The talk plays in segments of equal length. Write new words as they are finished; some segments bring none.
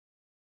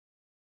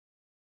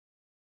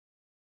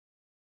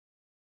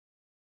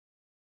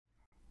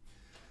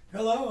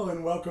Hello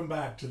and welcome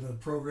back to the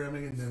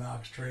Programming in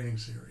Ninox training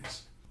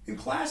series. In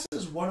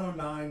classes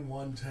 109,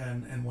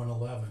 110, and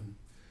 111,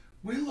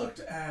 we looked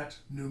at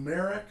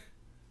numeric,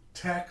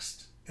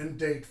 text, and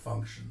date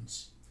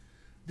functions.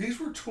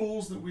 These were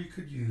tools that we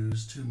could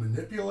use to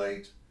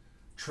manipulate,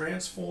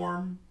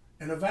 transform,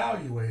 and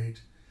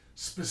evaluate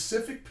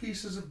specific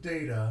pieces of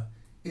data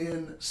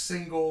in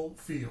single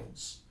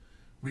fields.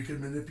 We could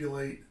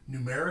manipulate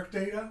numeric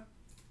data,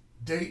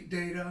 date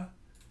data,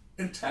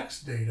 and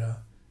text data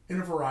in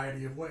a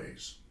variety of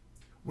ways.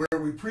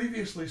 Where we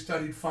previously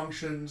studied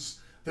functions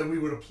that we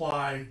would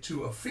apply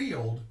to a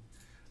field,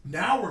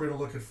 now we're going to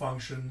look at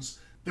functions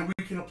that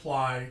we can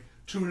apply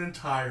to an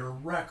entire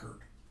record.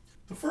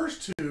 The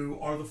first two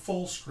are the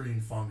full screen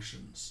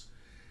functions.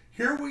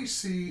 Here we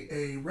see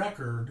a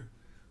record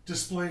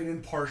displayed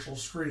in partial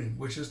screen,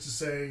 which is to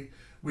say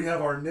we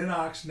have our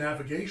Ninox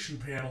navigation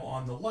panel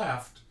on the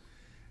left,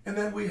 and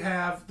then we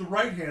have the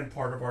right-hand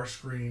part of our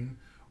screen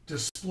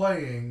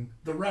displaying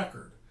the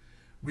record.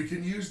 We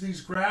can use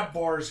these grab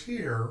bars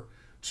here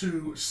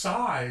to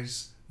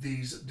size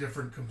these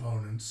different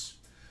components,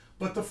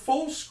 but the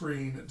full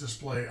screen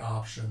display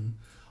option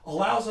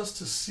allows us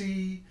to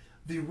see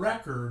the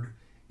record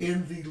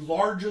in the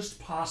largest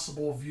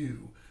possible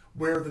view,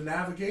 where the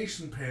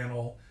navigation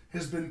panel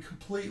has been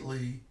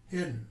completely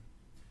hidden.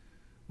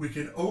 We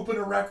can open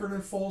a record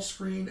in full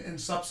screen and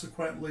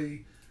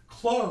subsequently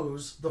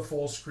close the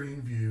full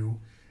screen view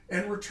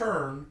and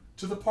return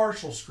to the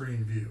partial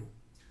screen view.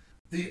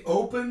 The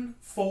open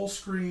full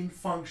screen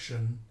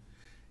function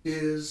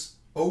is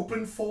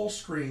open full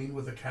screen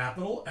with a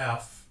capital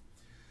F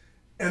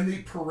and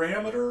the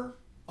parameter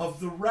of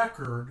the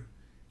record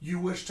you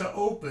wish to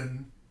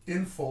open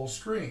in full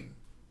screen.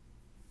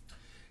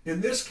 In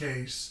this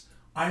case,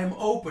 I am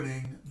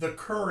opening the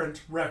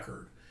current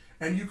record,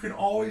 and you can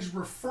always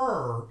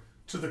refer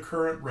to the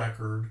current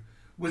record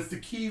with the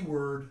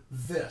keyword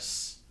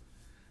this.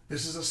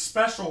 This is a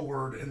special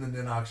word in the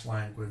Ninox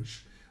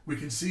language. We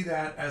can see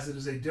that as it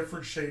is a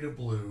different shade of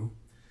blue.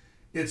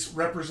 It's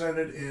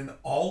represented in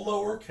all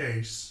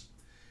lowercase,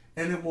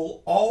 and it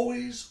will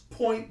always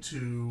point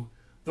to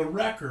the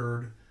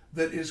record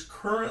that is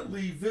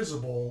currently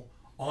visible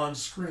on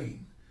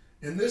screen.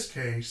 In this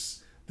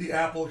case, the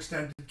Apple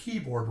Extended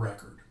Keyboard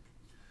record.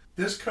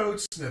 This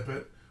code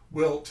snippet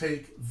will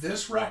take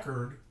this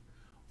record,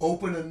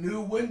 open a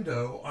new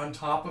window on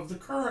top of the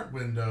current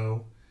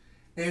window,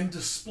 and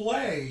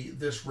display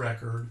this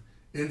record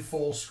in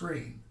full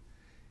screen.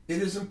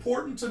 It is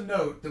important to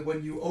note that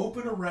when you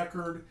open a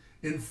record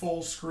in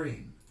full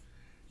screen,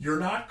 you're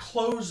not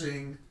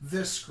closing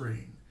this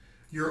screen.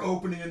 You're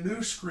opening a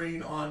new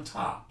screen on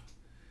top.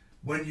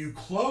 When you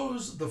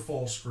close the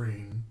full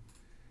screen,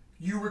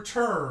 you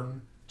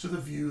return to the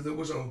view that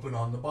was open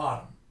on the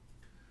bottom.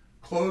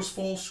 Close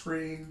full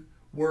screen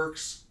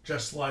works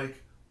just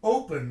like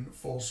open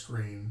full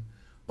screen,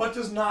 but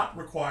does not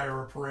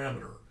require a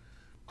parameter.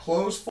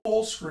 Close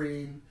full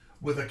screen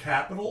with a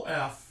capital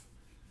F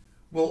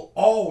will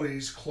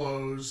always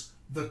close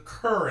the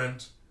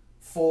current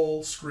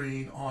full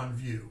screen on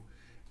view,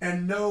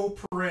 and no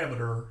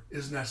parameter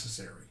is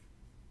necessary.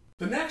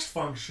 The next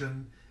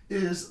function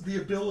is the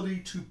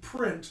ability to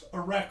print a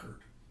record.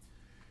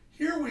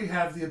 Here we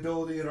have the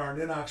ability in our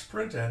Ninox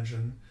print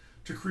engine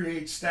to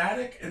create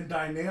static and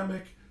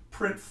dynamic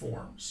print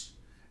forms,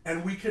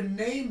 and we can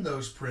name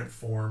those print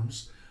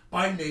forms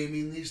by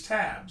naming these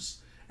tabs.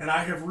 And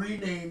I have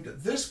renamed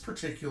this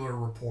particular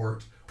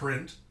report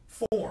print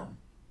form,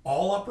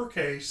 all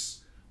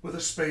uppercase with a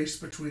space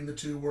between the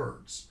two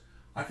words.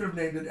 I could have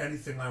named it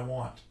anything I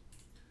want.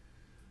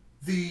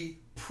 The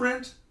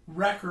print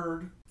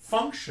record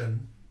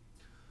function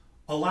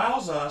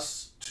allows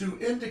us to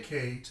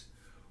indicate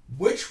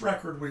which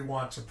record we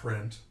want to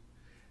print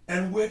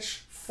and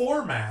which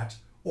format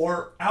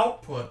or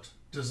output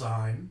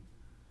design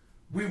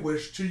we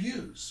wish to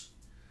use.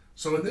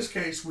 So in this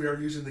case, we are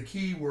using the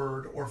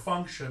keyword or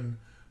function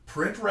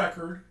print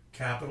record,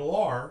 capital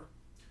R,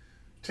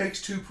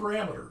 takes two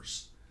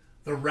parameters: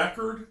 the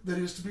record that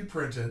is to be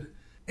printed,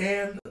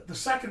 and the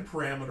second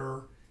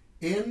parameter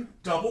in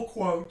double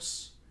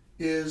quotes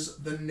is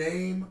the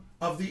name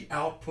of the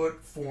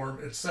output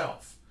form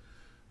itself.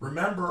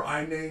 Remember,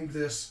 I named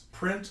this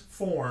print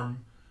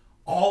form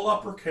all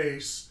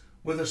uppercase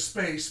with a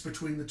space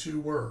between the two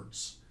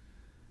words.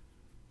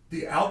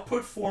 The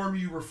output form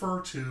you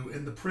refer to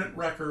in the print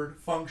record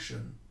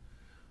function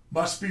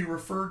must be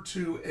referred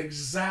to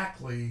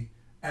exactly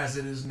as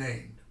it is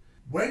named.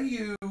 When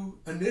you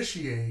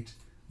initiate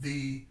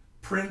the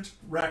print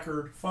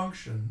record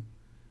function,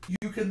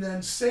 you can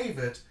then save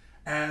it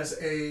as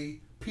a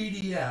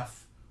PDF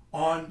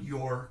on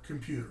your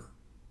computer.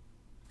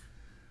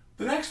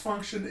 The next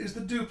function is the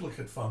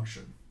duplicate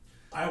function.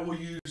 I will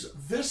use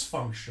this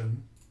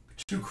function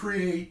to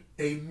create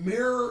a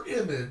mirror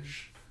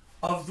image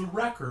of the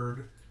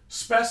record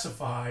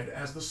specified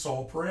as the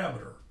sole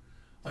parameter.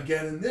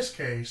 Again, in this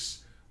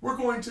case, we're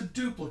going to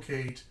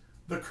duplicate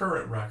the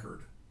current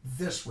record,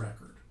 this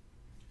record.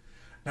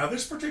 Now,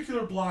 this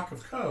particular block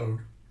of code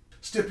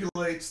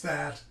stipulates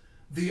that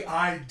the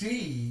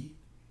ID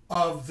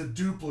of the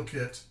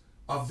duplicate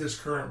of this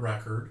current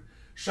record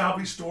shall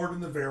be stored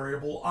in the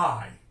variable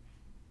I.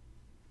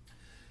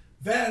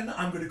 Then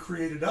I'm going to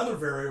create another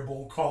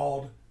variable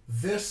called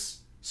this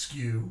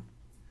SKU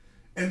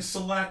and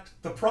select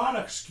the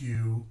product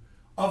SKU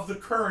of the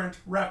current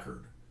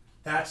record.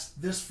 That's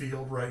this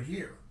field right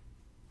here.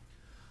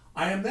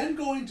 I am then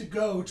going to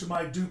go to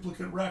my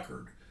duplicate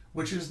record,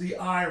 which is the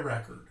I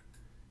record.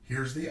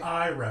 Here's the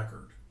I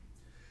record.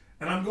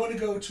 And I'm going to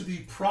go to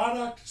the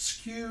product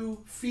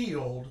SKU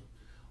field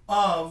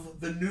of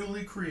the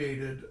newly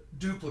created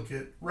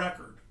duplicate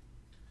record.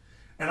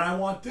 And I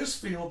want this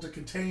field to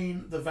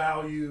contain the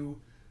value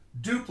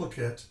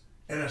duplicate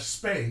and a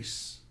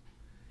space,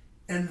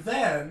 and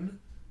then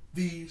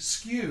the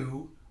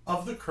SKU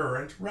of the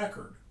current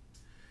record.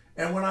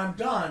 And when I'm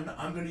done,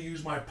 I'm going to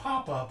use my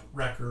pop-up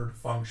record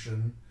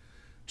function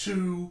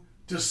to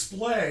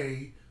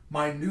display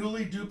my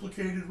newly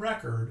duplicated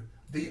record,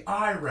 the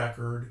I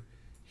record,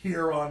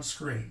 here on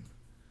screen.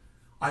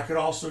 I could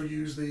also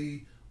use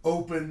the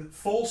open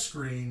full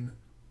screen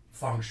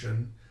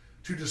function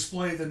to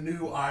display the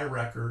new I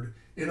record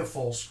in a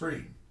full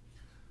screen.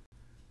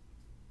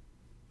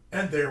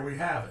 And there we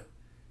have it.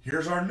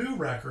 Here's our new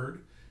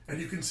record,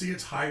 and you can see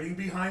it's hiding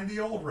behind the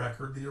old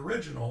record, the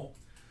original,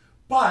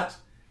 but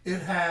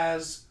it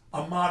has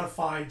a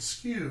modified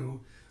SKU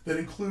that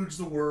includes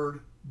the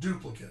word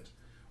duplicate,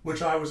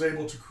 which I was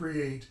able to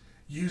create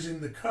using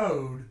the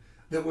code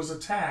that was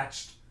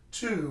attached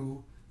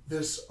to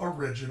this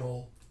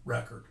original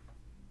record.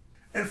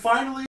 And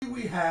finally,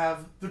 we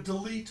have the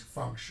delete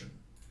function.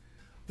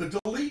 The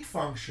delete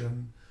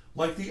function,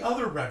 like the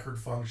other record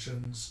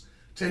functions,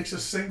 takes a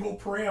single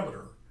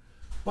parameter,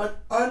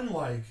 but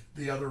unlike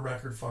the other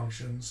record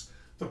functions,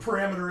 the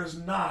parameter is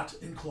not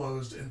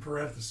enclosed in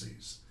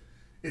parentheses.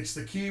 It's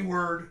the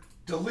keyword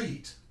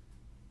delete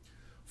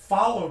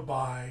followed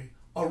by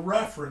a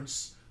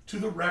reference to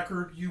the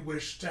record you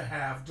wish to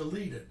have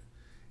deleted.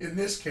 In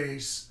this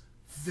case,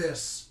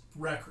 this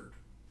record.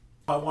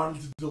 If I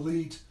wanted to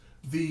delete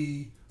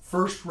the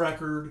first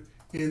record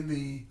in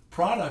the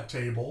product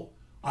table,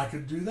 I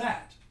could do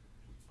that.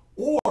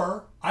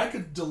 Or I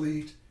could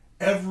delete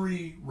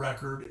every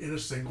record in a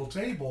single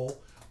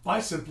table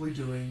by simply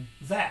doing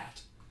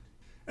that.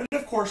 And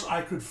of course,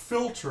 I could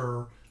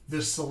filter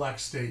this select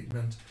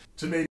statement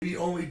to maybe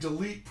only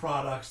delete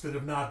products that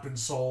have not been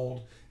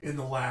sold in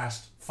the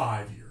last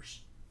 5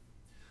 years.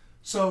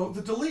 So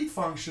the delete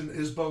function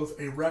is both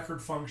a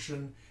record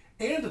function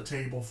and a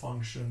table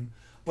function,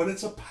 but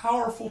it's a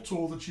powerful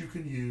tool that you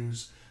can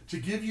use to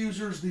give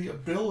users the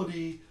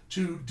ability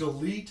to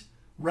delete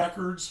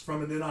records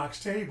from an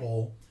Ninox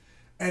table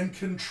and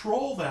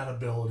control that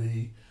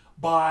ability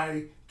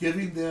by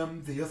giving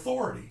them the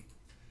authority.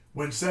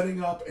 When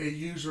setting up a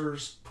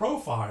user's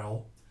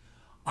profile,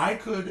 I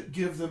could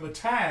give them a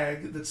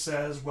tag that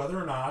says whether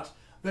or not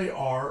they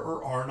are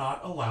or are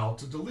not allowed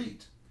to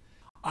delete.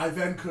 I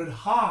then could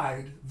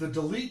hide the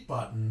delete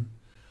button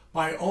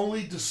by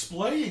only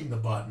displaying the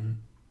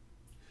button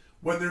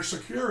when their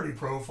security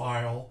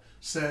profile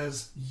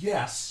says,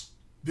 yes,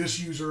 this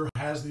user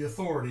has the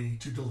authority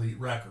to delete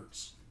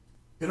records.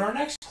 In our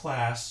next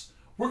class,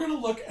 we're going to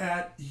look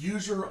at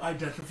user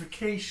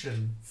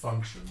identification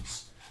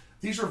functions.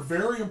 These are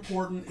very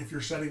important if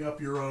you're setting up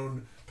your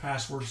own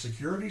password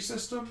security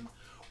system,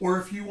 or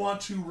if you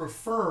want to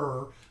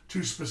refer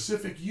to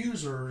specific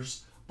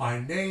users by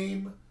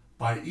name,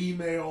 by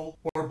email,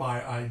 or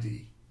by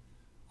ID.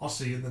 I'll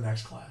see you in the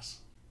next class.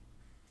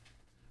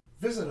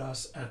 Visit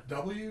us at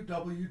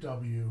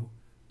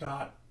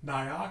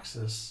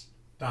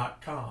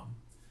www.nioxis.com.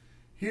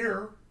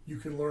 Here you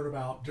can learn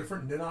about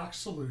different Ninox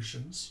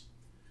solutions.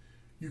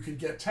 You can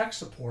get tech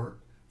support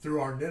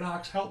through our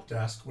Ninox help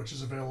desk, which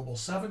is available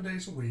 7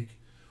 days a week,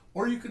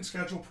 or you can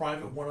schedule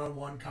private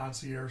one-on-one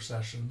concierge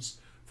sessions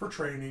for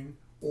training,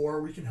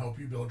 or we can help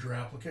you build your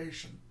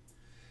application.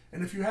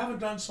 And if you haven't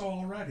done so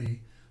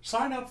already,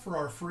 sign up for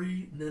our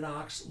free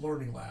Ninox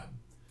Learning Lab.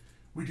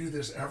 We do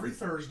this every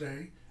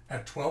Thursday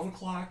at 12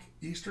 o'clock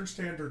Eastern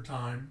Standard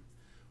Time,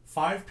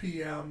 5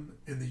 p.m.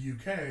 in the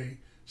UK,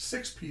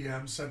 6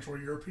 p.m. Central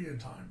European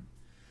Time.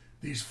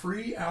 These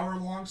free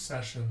hour-long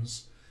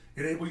sessions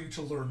enable you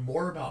to learn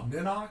more about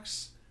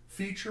Ninox,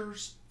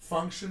 features,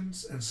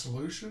 functions, and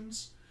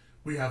solutions.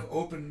 We have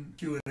open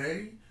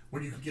Q&A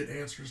where you can get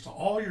answers to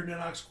all your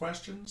Ninox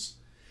questions,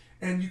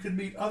 and you can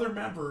meet other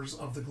members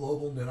of the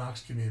global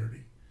Ninox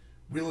community.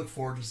 We look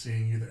forward to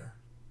seeing you there.